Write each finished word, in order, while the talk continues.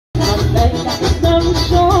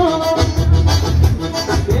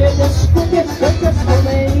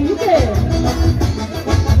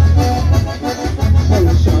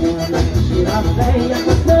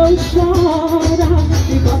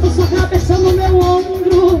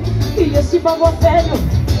bagulho velho.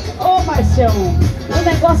 Ô Marcião, o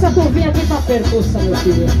negócio é tu vir aqui pra percussão, meu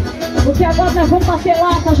filho. Porque agora nós vamos bater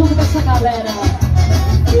lata junto com essa galera.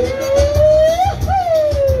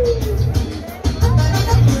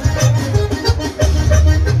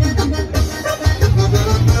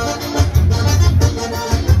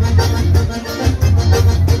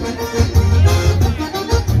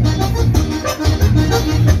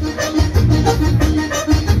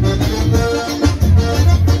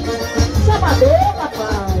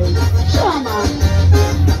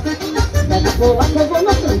 Vou lá que eu vou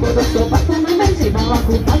na frente, eu sou bacana, mas e vai lá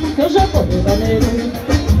culpado que eu já vou no banheiro.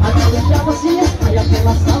 A garotada se espalha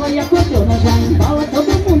pela sala e a cordiona já embala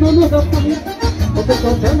todo mundo no meu caminho. Eu tô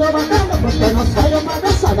vendo a batalha, porque não saio pra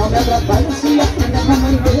dançar, não me atrapalha se aprende a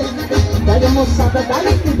manhã. Velha moçada,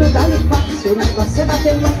 dá-lhe tudo, dá-lhe fácil, o negócio é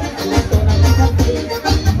bater lá, eu tô na brincadeira.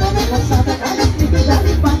 Velha moçada, dá-lhe tudo,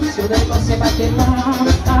 dá-lhe fácil, o negócio é bater lá.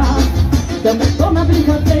 Também tô na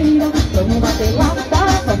brincadeira, vamos bater lá,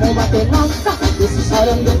 vamos bater lá, esse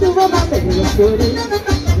sarangueiro vou bater no chorei.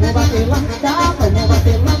 Vamos bater lá, vamos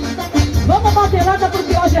bater lá, vamos bater lá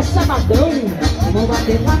porque hoje é sabadão. Vamos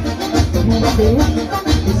bater lá,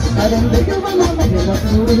 esse sarangueiro vou bater no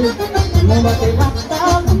chorei. Vamos bater lá,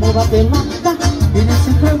 vamos bater lá, e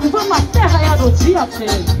nesse tranco vamos até raiar do dia,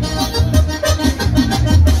 filho.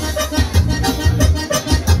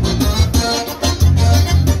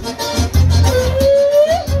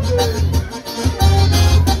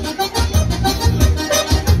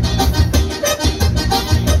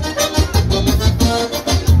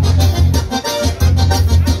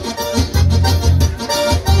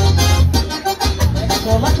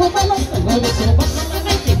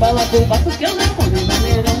 Porque eu não vou no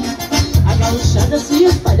maneirão. A gauchada se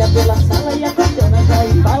espalha pela sala e a cordiona já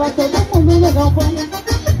embala todo mundo no galpão.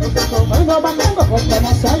 Eu tô tomando a batendo, porque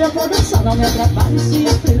não sai, eu vou dançar, não me atrapalhe se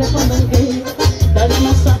a trilha for mangueira. Dá-lhe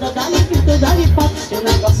moçada, dá-lhe grito, dá-lhe papo, se o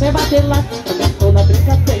negócio é bater lá, também tô na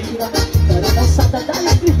brincadeira. Dá-lhe moçada,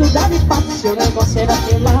 dá-lhe grito, dá-lhe papo, se o negócio é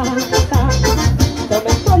bater lá,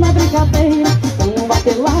 também tô na brincadeira. Vamos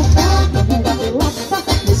bater lá, vamos bater lá,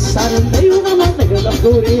 esse sarandeio não é negro da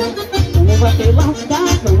floreira. Vamos bater lata,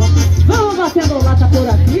 vamos batendo lata por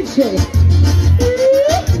aqui, tchê.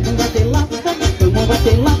 Vamos bater lata, vamos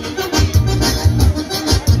bater lata.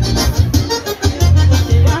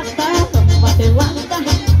 Vamos bater lata,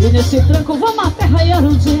 e nesse tranco vamos até raiar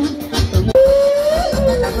o dia.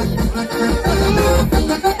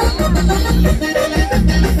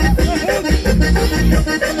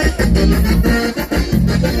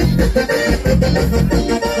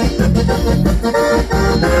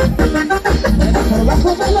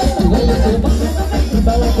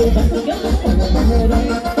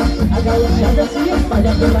 A gauchada se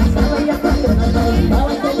espalha pela sala e a cordiona já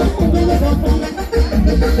embala todo mundo no galpão.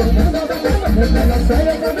 Eu tô jogando a batata, na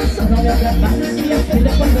série da dança, não me atrapalha se a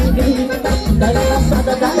filha for ninguém. Dá-lhe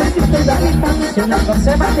passada, dá-lhe grito, dá-lhe papo, se o negócio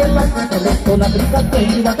é bater lá, eu tô na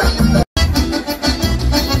brincadeira.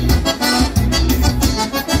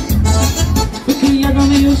 Fui criado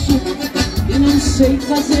meio sul e não sei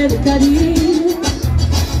fazer carinho.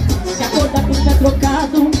 Se acordar com o pé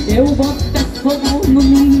trocado, eu boto até fogo no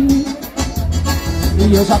ninho.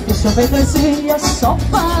 E eu já fiz obedecer só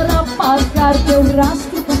para apagar teu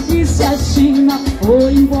rastro. E se a China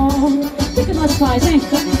foi embora, o que nós faz, hein?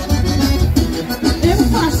 Eu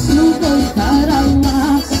faço voltar ao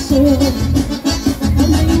laço. Eu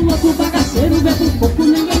meio louco bagaceiro, bebo pouco,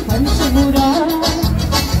 ninguém vai me segurar.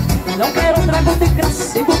 Não quero trago de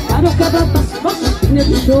graça, e botar o quebra-braço, nosso filho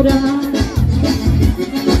de chorar.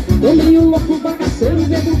 Tô meio louco, bagaceiro,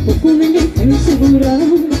 bebo pouco, ninguém tem me segurar.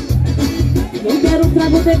 Não quero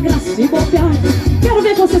trago de graça e bobear. Quero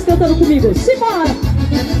ver vocês cantando comigo, simbora!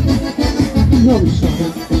 Não chora,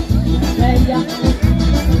 velha.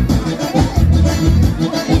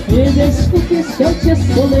 Me desculpe se eu te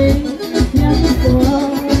escolei, me ajudou.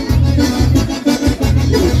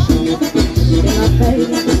 Não chora,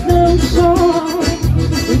 velha, não chora.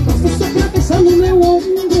 Encosta sua cabeça no meu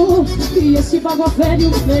ombro e esse bagulho velho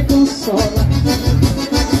me consola.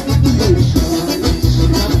 Não chora,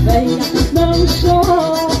 velha, não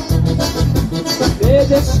chora. Me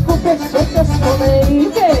desculpe se eu te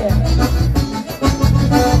escolei.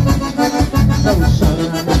 Não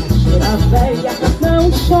chora, velha, não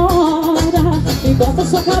chora. Encosta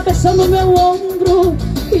sua cabeça no meu ombro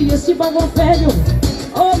e esse bagulho velho.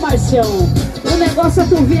 Ô Marcião, o negócio é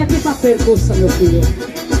tu vir aqui pra percussa, meu filho.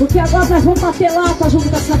 Porque agora nós vamos bater lata junto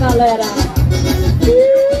com essa galera.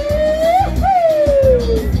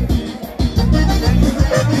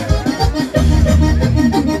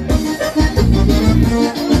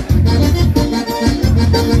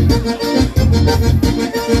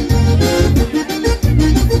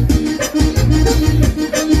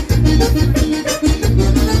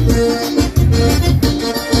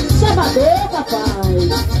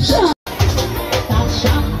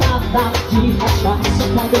 Nada de cachaça.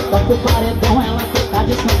 Quando toca o paredão, ela fica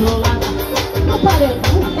descontrolada. No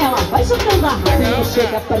paredão, ela vai jogando a rata. Eu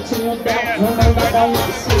chego pertinho dela, vou mandar dar uma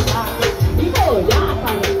cigarra e vou olhar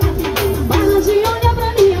pra mim. Mas de olha pra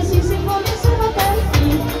mim assim, sem começar até o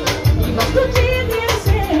fim. E gosto de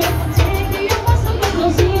descer, sempre eu passo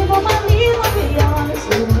inclusive uma língua pior.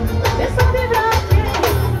 Você sabe pra quê?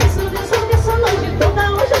 Dessa noite toda,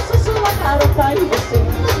 hoje eu sou sua garota e você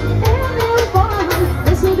é meu forró.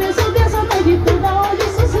 Dessa noite toda, hoje eu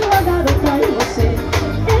sou sua garota e você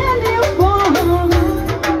é meu forró.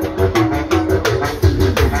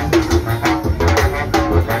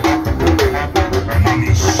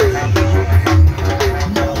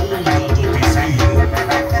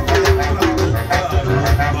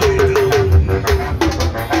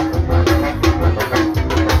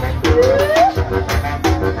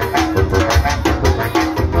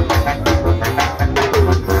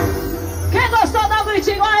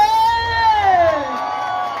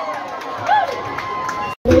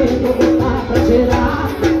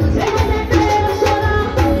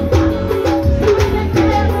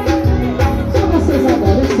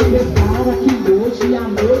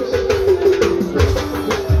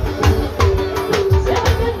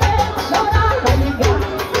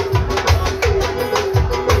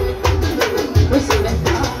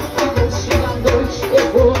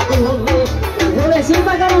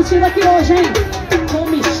 Aqui hoje, hein? Com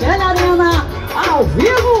Michele Arenna ao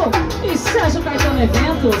vivo e Sérgio, Caetano,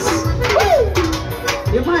 Eventos.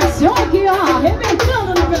 E o Marcião aqui, ó,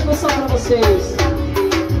 arrebentando na percussão pra vocês.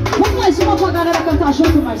 Vamos mais uma com a galera cantar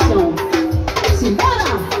junto, Marcião.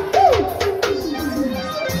 Simbora!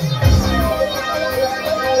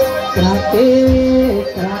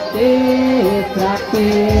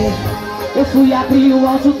 Traquê. Eu fui abrir o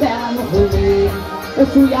áudio dela no rolê. Eu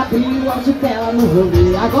fui abrir o áudio dela no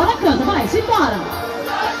rolê. Agora canta, vai, simbora!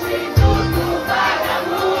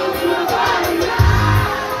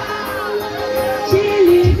 Te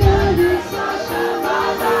ligando e só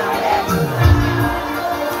chamada é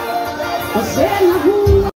você na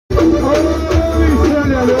rua. Oi,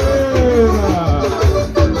 Michele Arenna!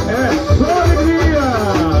 É só alegria!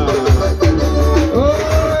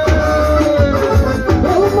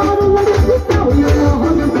 Eu moro lá no hospital e eu não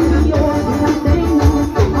rodo aqui não tem não.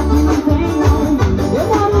 Aqui não tem não. Eu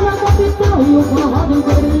moro na capital e o forró do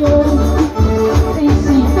interior tem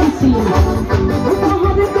sim. O forró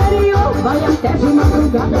do interior vai até de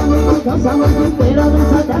madrugada. Dança a noite inteira,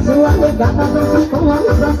 dança até sua regata. Dança com a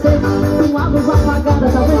luz acesa, com a luz apagada.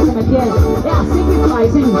 Tá vendo como é que é? É assim que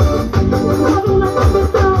faz, hein?